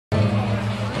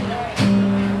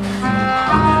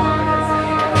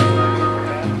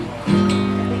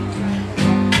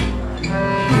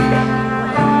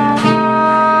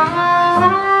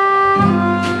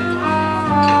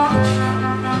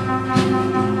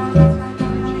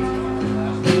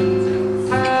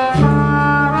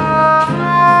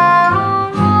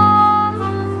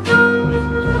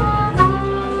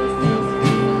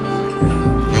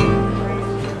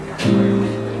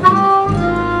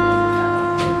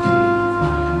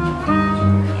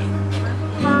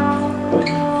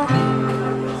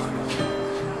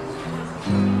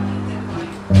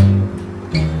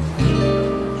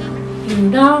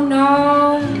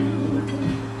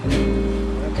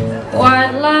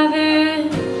love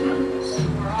is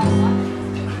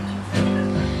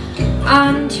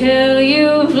until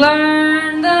you've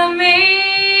learned the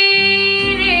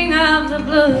meaning of the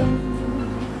blues,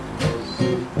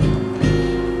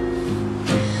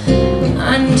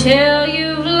 until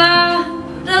you've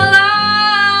loved the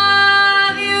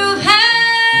love you've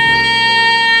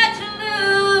had to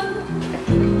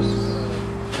lose.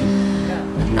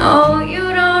 No,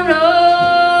 you don't know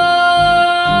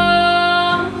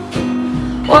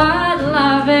what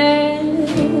love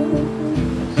is.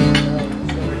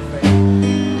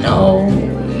 No,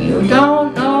 you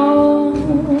don't know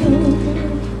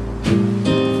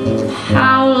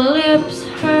how lips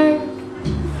hurt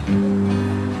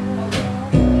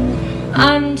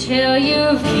until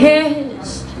you've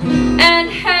kissed and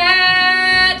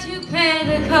had to pay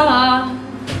the cost,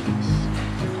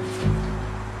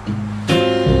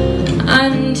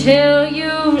 until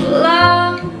you've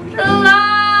loved the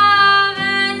love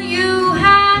and you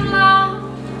had lost.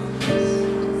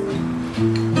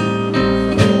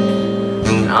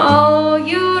 No,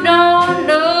 you don't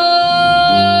know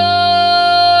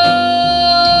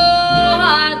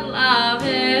what love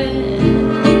is.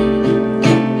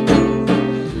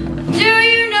 Do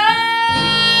you know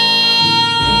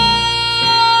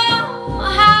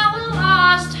how a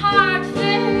lost heart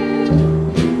fares?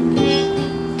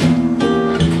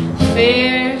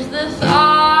 Fears the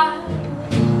thought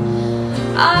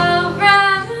of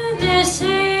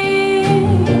reminiscing,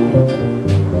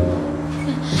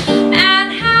 and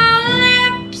how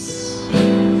lips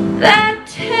that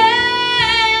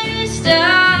taste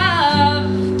of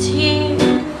tears,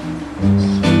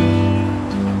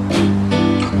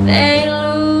 they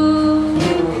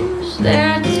lose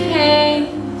their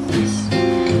taste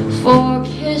for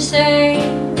kissing.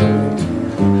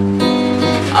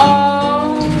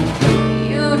 Oh,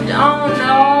 you don't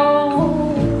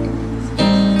know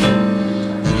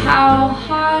how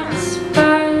hearts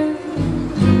burn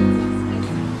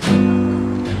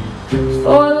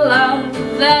for love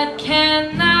that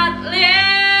cannot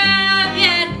live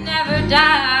yet never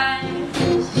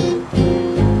dies,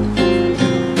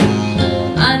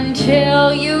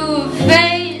 until you've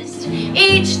faced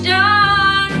each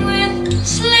dawn with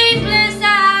sleepless eyes.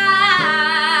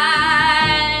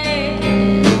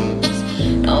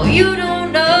 No, you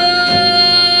don't know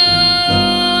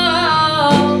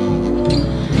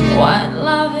what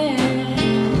love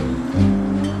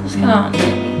is. Come on.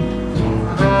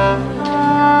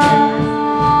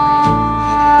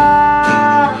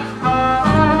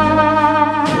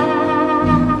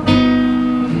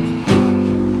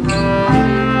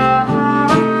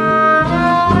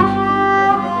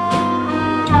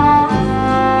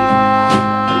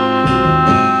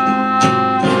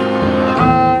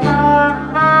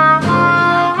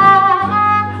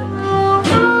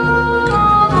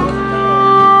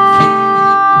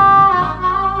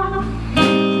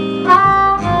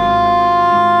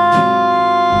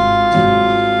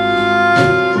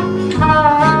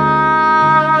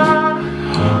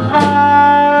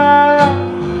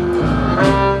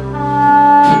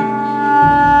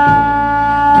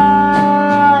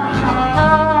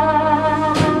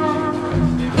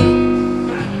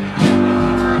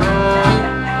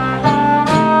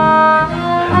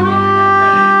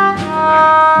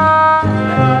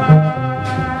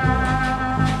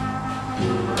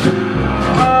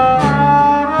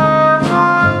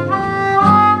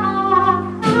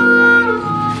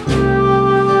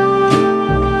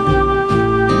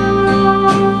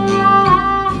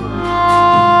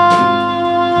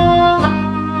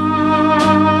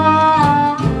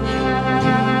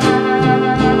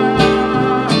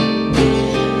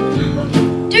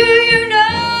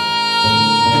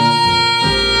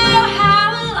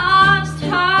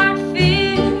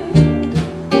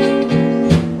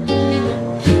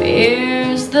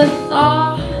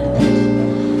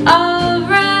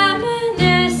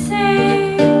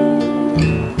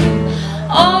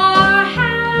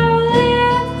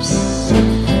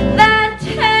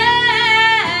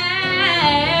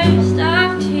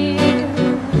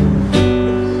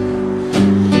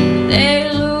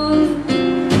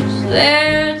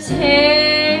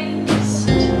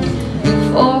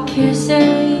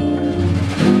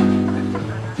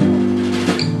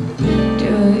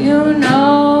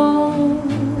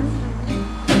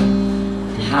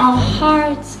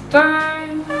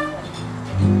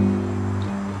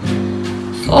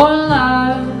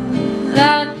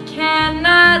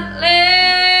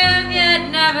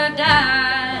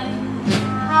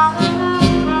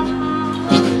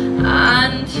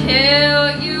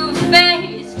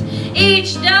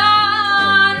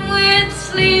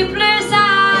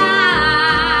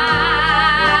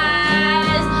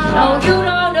 Oh, you